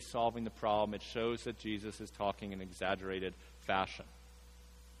in really solving the problem, it shows that Jesus is talking in exaggerated fashion.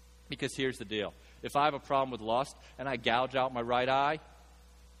 Because here's the deal. If I have a problem with lust and I gouge out my right eye,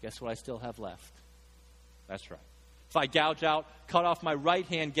 guess what I still have left? That's right. If I gouge out, cut off my right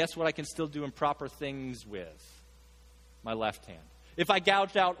hand, guess what I can still do improper things with? My left hand. If I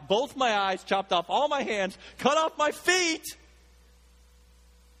gouged out both my eyes, chopped off all my hands, cut off my feet,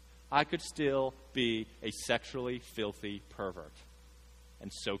 I could still be a sexually filthy pervert.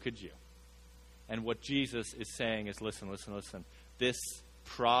 And so could you. And what Jesus is saying is, listen. This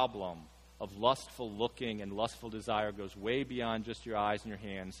problem of lustful looking and lustful desire goes way beyond just your eyes and your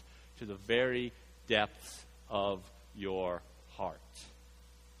hands to the very depths of your heart.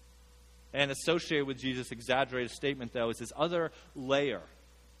 And associated with Jesus' exaggerated statement, though, is this other layer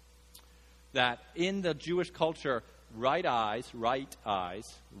that in the Jewish culture, right eyes, right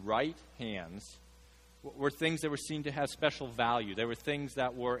hands, were things that were seen to have special value. They were things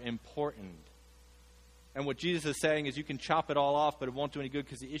that were important. And what Jesus is saying is you can chop it all off, but it won't do any good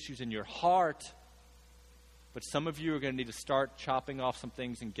because the issue's in your heart. But some of you are going to need to start chopping off some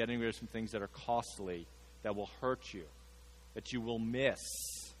things and getting rid of some things that are costly, that will hurt you, that you will miss,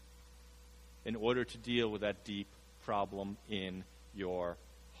 in order to deal with that deep problem in your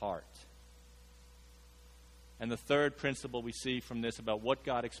heart. And the third principle we see from this about what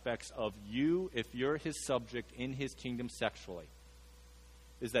God expects of you if you're his subject in his kingdom sexually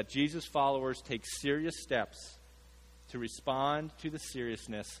is that Jesus' followers take serious steps to respond to the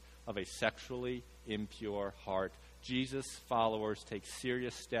seriousness of a sexually impure heart. Jesus' followers take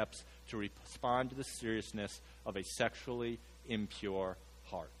serious steps to respond to the seriousness of a sexually impure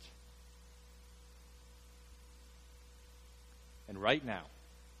heart. And right now,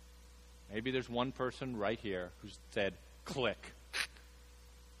 maybe there's one person right here who said, click.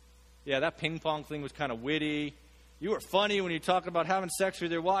 Yeah, that ping pong thing was kind of witty. You were funny when you talked about having sex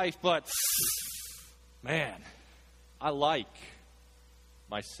with your wife, but man, I like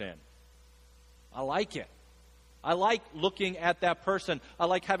my sin. I like it. I like looking at that person. I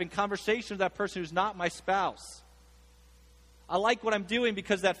like having conversations with that person who's not my spouse. I like what I'm doing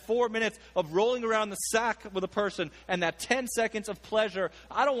because that 4 minutes of rolling around the sack with a person and that 10 seconds of pleasure,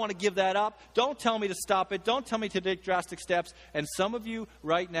 I don't want to give that up. Don't tell me to stop it. Don't tell me to take drastic steps. And some of you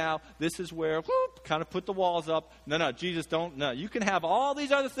right now, this is where, kind of put the walls up. No, Jesus, don't. No, you can have all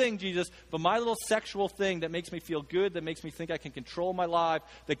these other things, Jesus, but my little sexual thing that makes me feel good, that makes me think I can control my life,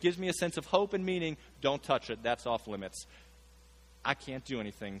 that gives me a sense of hope and meaning, don't touch it. That's off limits. I can't do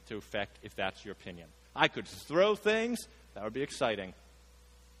anything to affect if that's your opinion. I could throw things. That would be exciting.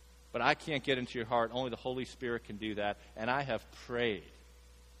 But I can't get into your heart. Only the Holy Spirit can do that. And I have prayed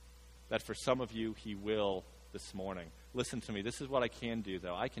that for some of you, he will this morning. Listen to me. This is what I can do,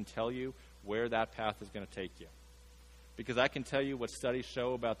 though. I can tell you where that path is going to take you. Because I can tell you what studies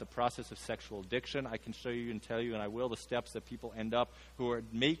show about the process of sexual addiction. I can show you and tell you, and I will, the steps that people end up who are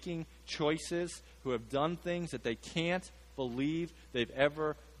making choices, who have done things that they can't believe they've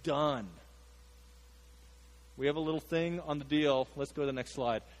ever done. We have a little thing on the deal. Let's go to the next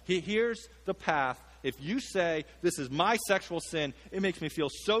slide. Here's the path. If you say, this is my sexual sin, it makes me feel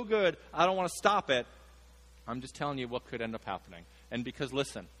so good, I don't want to stop it. I'm just telling you what could end up happening. And because,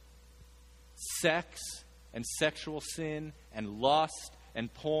 listen, sex and sexual sin and lust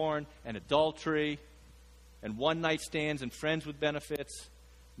and porn and adultery and one-night stands and friends with benefits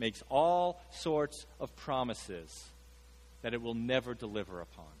makes all sorts of promises that it will never deliver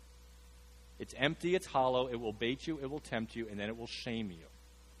upon. It's empty, it's hollow, it will bait you, it will tempt you, and then it will shame you.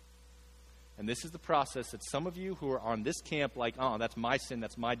 And this is the process that some of you who are on this camp like, oh, that's my sin,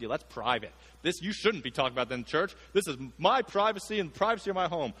 that's my deal, that's private. This, you shouldn't be talking about that in church. This is my privacy and the privacy of my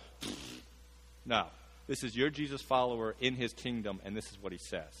home. No, this is your Jesus follower in his kingdom, and this is what he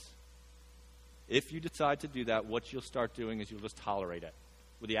says. If you decide to do that, what you'll start doing is you'll just tolerate it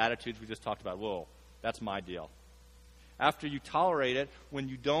with the attitudes we just talked about. Whoa, that's my deal. After you tolerate it, when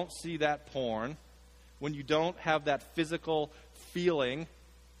you don't see that porn, when you don't have that physical feeling,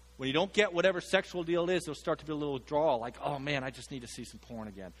 when you don't get whatever sexual deal it is, there'll start to be a little withdrawal, like, oh man, I just need to see some porn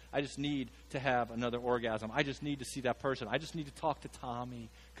again. I just need to have another orgasm. I just need to see that person. I just need to talk to Tommy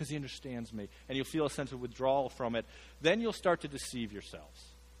because he understands me. And you'll feel a sense of withdrawal from it. Then you'll start to deceive yourselves.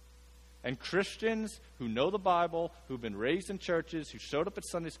 And Christians who know the Bible, who've been raised in churches, who showed up at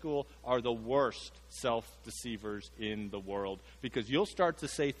Sunday school, are the worst self-deceivers in the world. Because you'll start to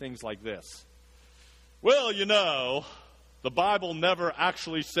say things like this. Well, you know, the Bible never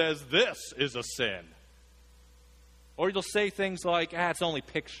actually says this is a sin. Or you'll say things like, it's only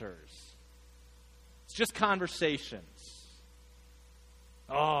pictures. It's just conversations.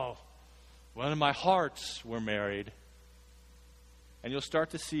 Oh, one of my hearts were married. And you'll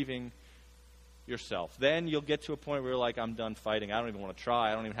start deceiving yourself. Then you'll get to a point where you're like, I'm done fighting. I don't even want to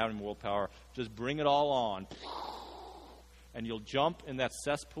try. I don't even have any willpower. Just bring it all on. And you'll jump in that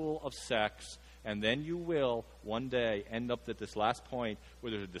cesspool of sex, and then you will one day end up at this last point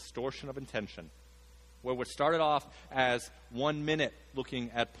where there's a distortion of intention. Where what started off as 1 minute looking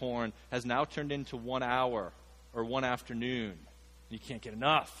at porn has now turned into 1 hour or one afternoon. You can't get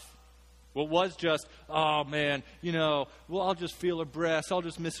enough. What was just, oh man, I'll just feel her breasts. I'll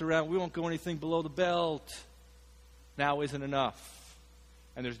just mess around. We won't go anything below the belt. Now isn't enough.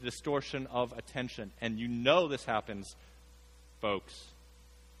 And there's a distortion of attention. And you know this happens, folks.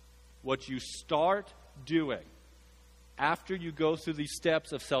 What you start doing after you go through these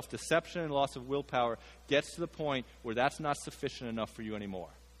steps of self-deception and loss of willpower gets to the point where that's not sufficient enough for you anymore.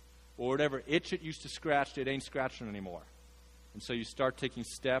 Or whatever itch it used to scratch, it ain't scratching anymore. And so you start taking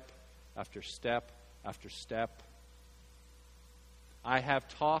step after step after step. I have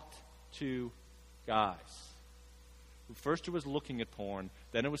talked to guys who first it was looking at porn,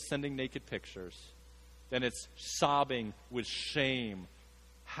 then it was sending naked pictures, then it's sobbing with shame.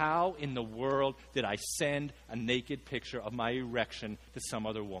 How in the world did I send a naked picture of my erection to some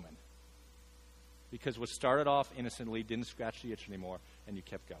other woman? Because what started off innocently didn't scratch the itch anymore, and you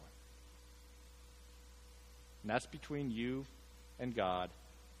kept going. And that's between you and God.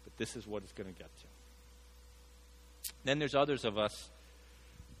 But this is what it's going to get to. Then there's others of us,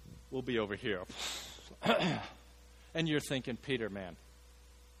 we'll be over here. And you're thinking, Peter, man,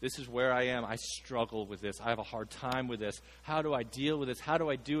 this is where I am. I struggle with this. I have a hard time with this. How do I deal with this? How do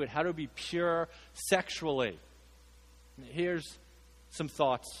I do it? How do I be pure sexually? Here's some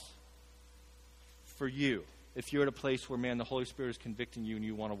thoughts for you. If you're at a place where, man, the Holy Spirit is convicting you and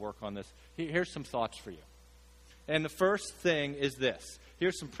you want to work on this, here's some thoughts for you. And the first thing is this.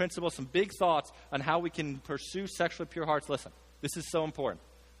 Here's some principles, some big thoughts on how we can pursue sexually pure hearts. Listen, this is so important.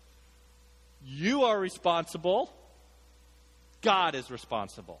 You are responsible. God is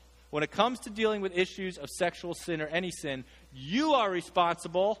responsible. When it comes to dealing with issues of sexual sin or any sin, you are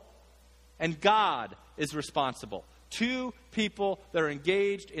responsible and God is responsible. Two people that are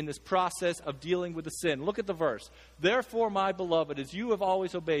engaged in this process of dealing with the sin. Look at the verse. Therefore, my beloved, as you have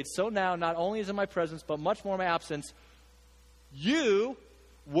always obeyed, so now, not only as in my presence, but much more in my absence, you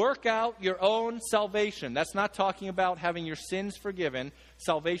work out your own salvation. That's not talking about having your sins forgiven.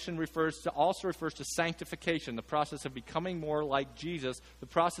 Salvation also refers to sanctification, the process of becoming more like Jesus, the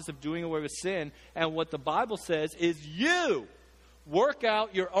process of doing away with sin. And what the Bible says is you work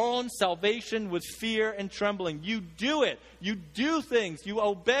out your own salvation with fear and trembling. You do it. You do things. You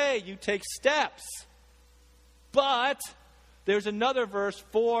obey. You take steps. But there's another verse,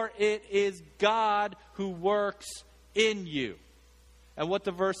 for it is God who works in you. And what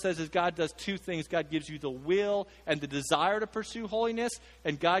the verse says is God does two things. God gives you the will and the desire to pursue holiness,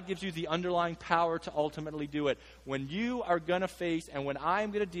 and God gives you the underlying power to ultimately do it. When you are going to face, and when I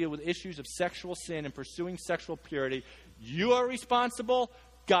am going to deal with issues of sexual sin and pursuing sexual purity, you are responsible,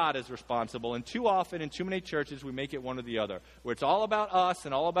 God is responsible. And too often in too many churches, we make it one or the other, where it's all about us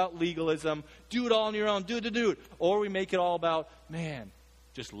and all about legalism. Do it all on your own. Do it. Or we make it all about, man,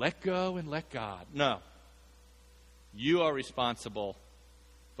 just let go and let God. No. You are responsible,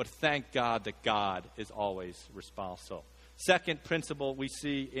 but thank God that God is always responsible. Second principle we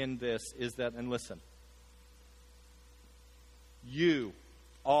see in this is that, and listen, you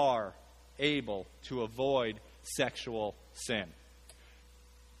are able to avoid sexual sin.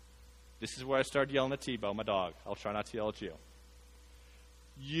 This is where I started yelling at Tebow, my dog. I'll try not to yell at you.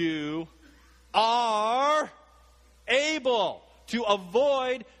 You are able to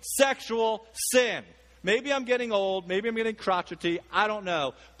avoid sexual sin. Maybe I'm getting old. Maybe I'm getting crotchety. I don't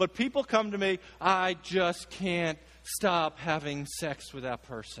know. But people come to me, I just can't stop having sex with that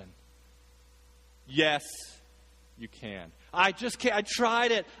person. Yes, you can. I just can't. I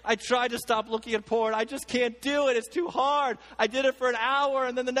tried it. I tried to stop looking at porn. I just can't do it. It's too hard. I did it for an hour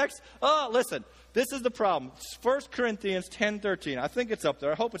and then the next. Oh, listen. This is the problem. 1 Corinthians 10:13. I think it's up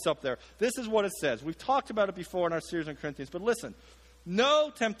there. I hope it's up there. This is what it says. We've talked about it before in our series on Corinthians. But listen. No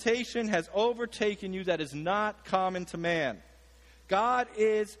temptation has overtaken you that is not common to man. God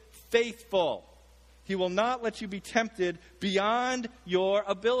is faithful. He will not let you be tempted beyond your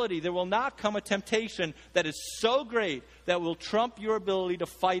ability. There will not come a temptation that is so great that will trump your ability to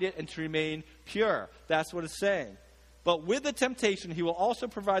fight it and to remain pure. That's what it's saying. But with the temptation, he will also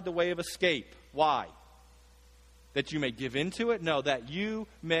provide the way of escape. Why? That you may give into it? No, that you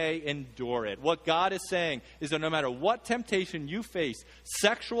may endure it. What God is saying is that no matter what temptation you face,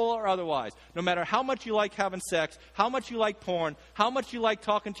 sexual or otherwise, no matter how much you like having sex, how much you like porn, how much you like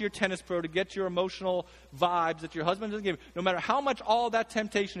talking to your tennis pro to get your emotional vibes that your husband doesn't give you, no matter how much all that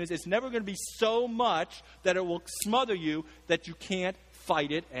temptation is, it's never going to be so much that it will smother you that you can't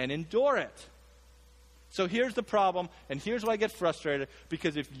fight it and endure it. So here's the problem, and here's why I get frustrated,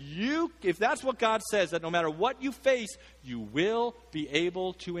 because if that's what God says, that no matter what you face, you will be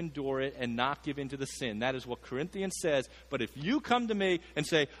able to endure it and not give in to the sin. That is what Corinthians says. But if you come to me and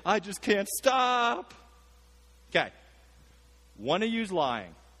say, I just can't stop. Okay. One of you's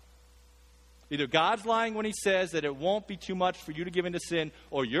lying. Either God's lying when he says that it won't be too much for you to give in to sin,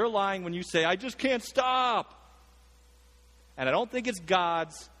 or you're lying when you say, I just can't stop. And I don't think it's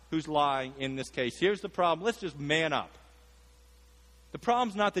God's who's lying in this case. Here's the problem. Let's just man up. The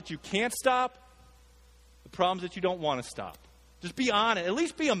problem's not that you can't stop. The problem's that you don't want to stop. Just be honest. At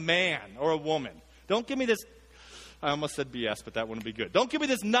least be a man or a woman. Don't give me this, I almost said BS, but that wouldn't be good. Don't give me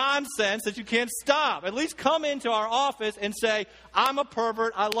this nonsense that you can't stop. At least come into our office and say, I'm a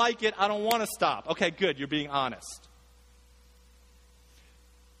pervert, I like it, I don't want to stop. Okay, good, you're being honest.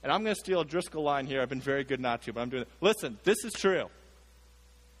 And I'm going to steal a Driscoll line here. I've been very good not to, but I'm doing it. Listen, this is true.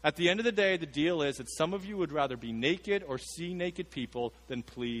 At the end of the day, the deal is that some of you would rather be naked or see naked people than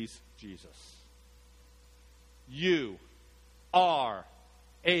please Jesus. You are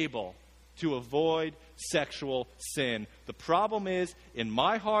able to avoid sexual sin. The problem is, in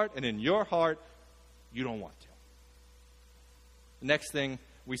my heart and in your heart, you don't want to. The next thing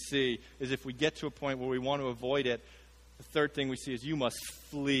we see is if we get to a point where we want to avoid it, the third thing we see is you must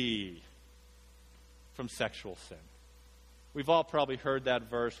flee from sexual sin. We've all probably heard that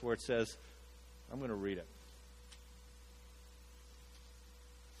verse where it says, I'm going to read it.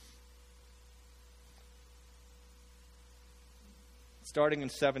 Starting in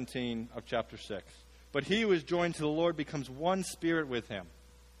 17 of chapter 6. But he who is joined to the Lord becomes one spirit with him.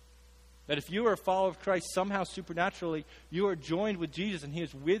 That if you are a follower of Christ, somehow supernaturally, you are joined with Jesus and he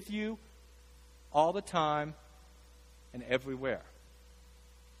is with you all the time and everywhere.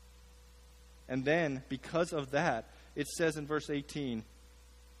 And then, because of that, it says in verse 18,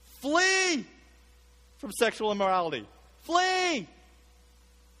 flee from sexual immorality. Flee!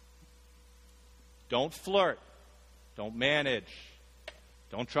 Don't flirt. Don't manage.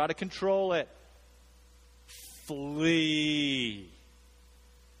 Don't try to control it. Flee.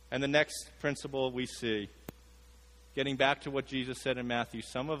 And the next principle we see, getting back to what Jesus said in Matthew,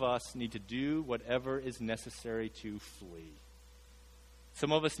 some of us need to do whatever is necessary to flee.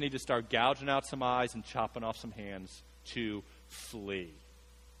 Some of us need to start gouging out some eyes and chopping off some hands to flee.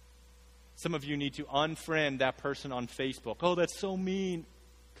 Some of you need to unfriend that person on Facebook. Oh, that's so mean.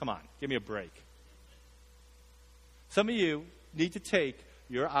 Come on, give me a break. Some of you need to take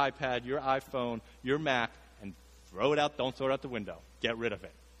your iPad, your iPhone, your Mac, and throw it out. Don't throw it out the window. Get rid of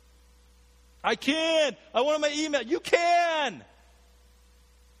it. I can't. I want my email. You can.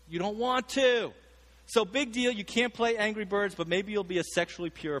 You don't want to. So big deal. You can't play Angry Birds, but maybe you'll be a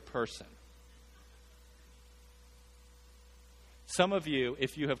sexually pure person. Some of you,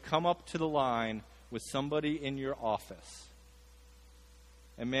 if you have come up to the line with somebody in your office,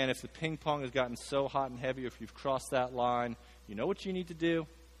 and man, if the ping pong has gotten so hot and heavy, if you've crossed that line, you know what you need to do?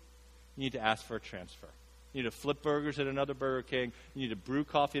 You need to ask for a transfer. You need to flip burgers at another Burger King. You need to brew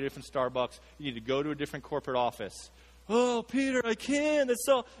coffee at a different Starbucks. You need to go to a different corporate office. Oh, Peter, I can't. That's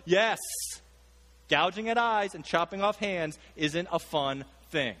so... Yes. Gouging at eyes and chopping off hands isn't a fun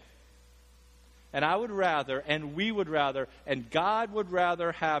thing. And I would rather, and we would rather, and God would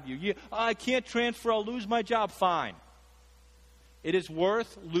rather have you. I can't transfer. I'll lose my job. Fine. It is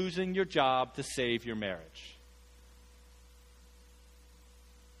worth losing your job to save your marriage.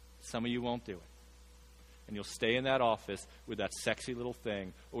 Some of you won't do it. And you'll stay in that office with that sexy little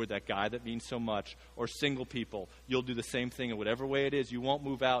thing, or with that guy that means so much, or single people. You'll do the same thing in whatever way it is. You won't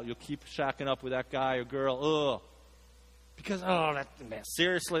move out. You'll keep shacking up with that guy or girl. Ugh. Because, man,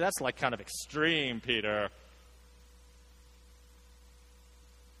 seriously, that's like kind of extreme, Peter.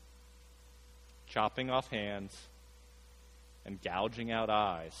 Chopping off hands and gouging out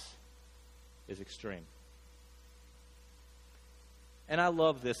eyes is extreme. And I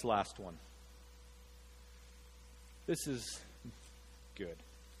love this last one. This is good.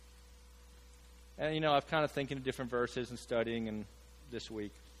 And, I've kind of thinking of different verses and studying and this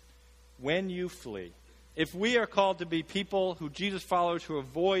week. When you flee, if we are called to be people who Jesus followers who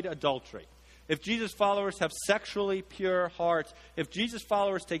avoid adultery, if Jesus followers have sexually pure hearts, if Jesus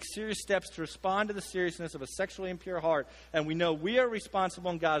followers take serious steps to respond to the seriousness of a sexually impure heart, and we know we are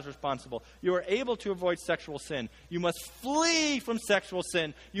responsible and God is responsible, you are able to avoid sexual sin. You must flee from sexual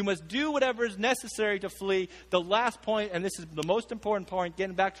sin. You must do whatever is necessary to flee. The last point, and this is the most important point,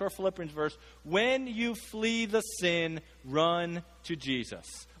 getting back to our Philippians verse, when you flee the sin, run to Jesus.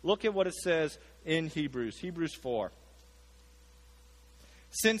 Look at what it says in Hebrews 4.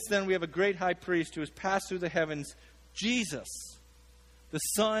 Since then, we have a great high priest who has passed through the heavens, Jesus, the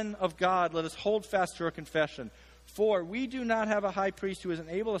Son of God. Let us hold fast to our confession. For we do not have a high priest who is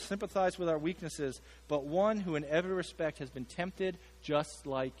unable to sympathize with our weaknesses, but one who in every respect has been tempted just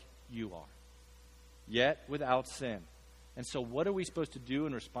like you are, yet without sin. And so what are we supposed to do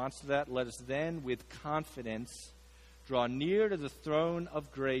in response to that? Let us then, with confidence, draw near to the throne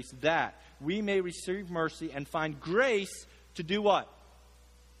of grace, that we may receive mercy and find grace to do what?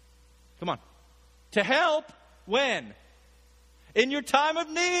 Come on. To help when? In your time of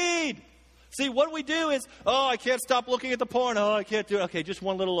need. See, what we do is, I can't stop looking at the porn. I can't do it. Okay, just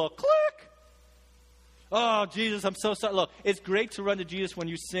one little click. Oh, Jesus, I'm so sorry. Look, it's great to run to Jesus when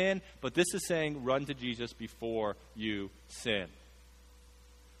you sin, but this is saying run to Jesus before you sin.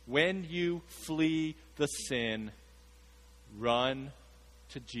 When you flee the sin, run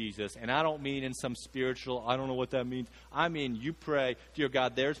to Jesus. And I don't mean in some spiritual, I don't know what that means. I mean, you pray, dear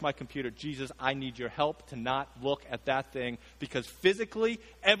God, there's my computer. Jesus, I need your help to not look at that thing, because physically,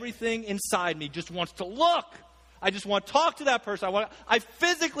 everything inside me just wants to look. I just want to talk to that person. I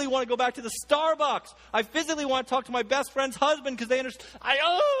physically want to go back to the Starbucks. I physically want to talk to my best friend's husband because they understand.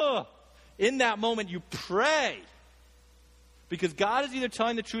 In that moment, you pray. Because God is either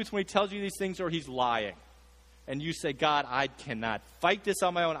telling the truth when he tells you these things or he's lying. and you say, God, I cannot fight this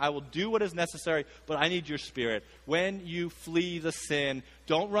on my own. I will do what is necessary, but I need your Spirit. When you flee the sin,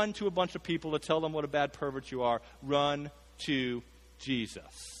 don't run to a bunch of people to tell them what a bad pervert you are. Run to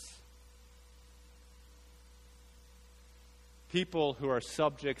Jesus. People who are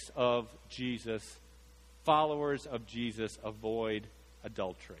subjects of Jesus, followers of Jesus, avoid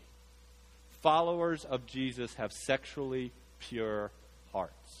adultery. Followers of Jesus have sexually pure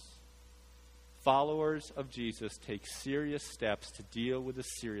hearts. Followers of Jesus take serious steps to deal with the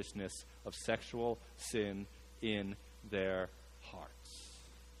seriousness of sexual sin in their hearts.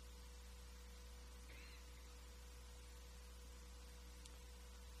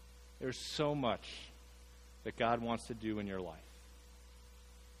 There's so much that God wants to do in your life.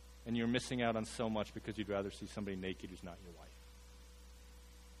 And you're missing out on so much because you'd rather see somebody naked who's not your wife.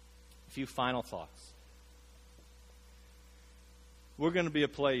 A few final thoughts. We're going to be a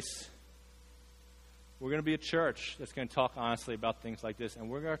place, we're going to be a church that's going to talk honestly about things like this, and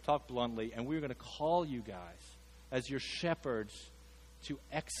we're going to talk bluntly, and we're going to call you guys as your shepherds to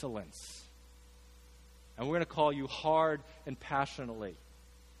excellence. And we're going to call you hard and passionately.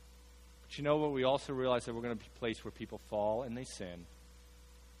 But you know what? We also realize that we're going to be a place where people fall and they sin.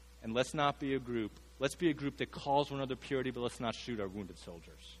 And let's not be a group. Let's be a group that calls one another purity, but let's not shoot our wounded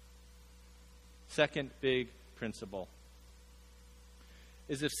soldiers. Second big principle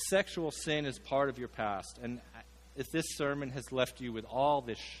is if sexual sin is part of your past, and if this sermon has left you with all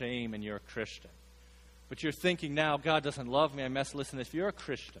this shame and you're a Christian, but you're thinking now, God doesn't love me, listen, if you're a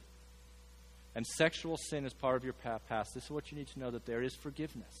Christian and sexual sin is part of your past, this is what you need to know, that there is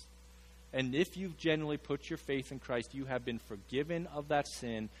forgiveness. And if you've genuinely put your faith in Christ, you have been forgiven of that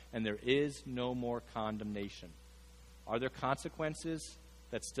sin, and there is no more condemnation. Are there consequences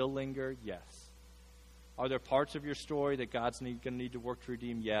that still linger? Yes. Are there parts of your story that God's going to need to work to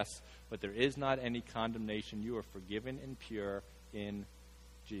redeem? Yes. But there is not any condemnation. You are forgiven and pure in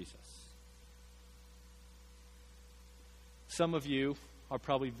Jesus. Some of you are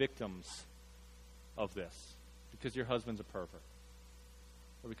probably victims of this because your husband's a pervert,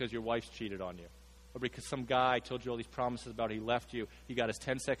 or because your wife's cheated on you, or because some guy told you all these promises about he left you, he got his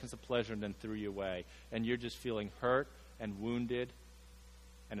 10 seconds of pleasure and then threw you away, and you're just feeling hurt and wounded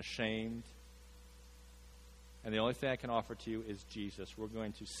and ashamed. And the only thing I can offer to you is Jesus. We're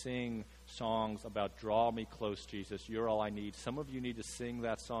going to sing songs about draw me close, Jesus. You're all I need. Some of you need to sing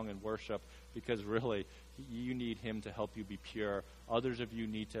that song in worship because really you need him to help you be pure. Others of you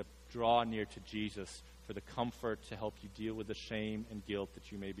need to draw near to Jesus for the comfort to help you deal with the shame and guilt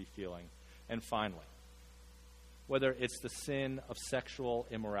that you may be feeling. And finally, whether it's the sin of sexual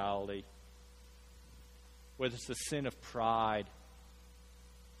immorality, whether it's the sin of pride,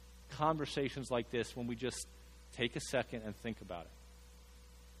 conversations like this, when we just take a second and think about it,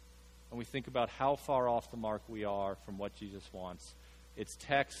 and we think about how far off the mark we are from what Jesus wants, it's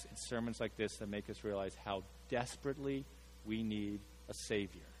texts, it's sermons like this that make us realize how desperately we need a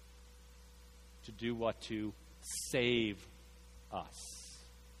Savior to do what? To save us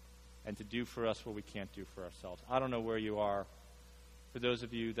and to do for us what we can't do for ourselves. I don't know where you are. For those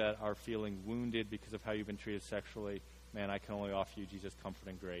of you that are feeling wounded because of how you've been treated sexually, man, I can only offer you Jesus' comfort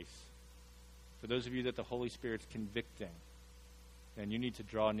and grace. For those of you that the Holy Spirit's convicting, and you need to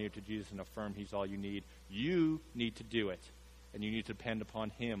draw near to Jesus and affirm he's all you need to do it. And you need to depend upon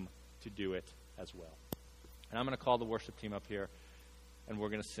him to do it as well. And I'm going to call the worship team up here, and we're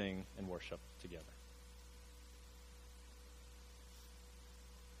going to sing and worship together.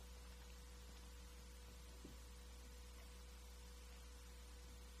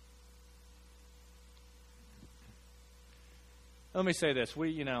 Let me say this.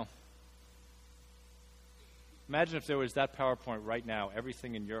 Imagine if there was that PowerPoint right now,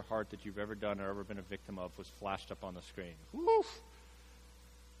 everything in your heart that you've ever done or ever been a victim of was flashed up on the screen. Woo!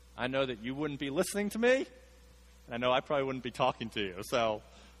 I know that you wouldn't be listening to me, and I know I probably wouldn't be talking to you. So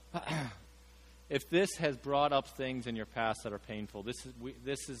if this has brought up things in your past that are painful,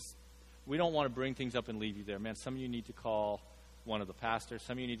 we don't want to bring things up and leave you there. Man, some of you need to call one of the pastors.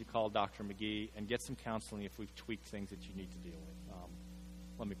 Some of you need to call Dr. McGee and get some counseling if we've tweaked things that you need to deal with.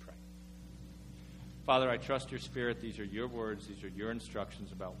 Let me pray. Father, I trust your Spirit. These are your words. These are your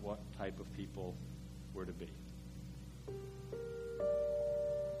instructions about what type of people we're to be.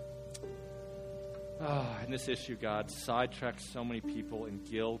 And this issue, God, sidetracks so many people in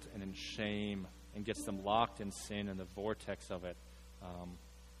guilt and in shame and gets them locked in sin and the vortex of it.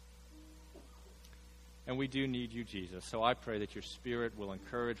 And we do need you, Jesus. So I pray that your Spirit will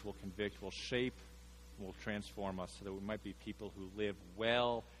encourage, will convict, will shape, will transform us so that we might be people who live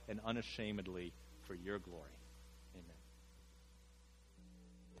well and unashamedly for your glory.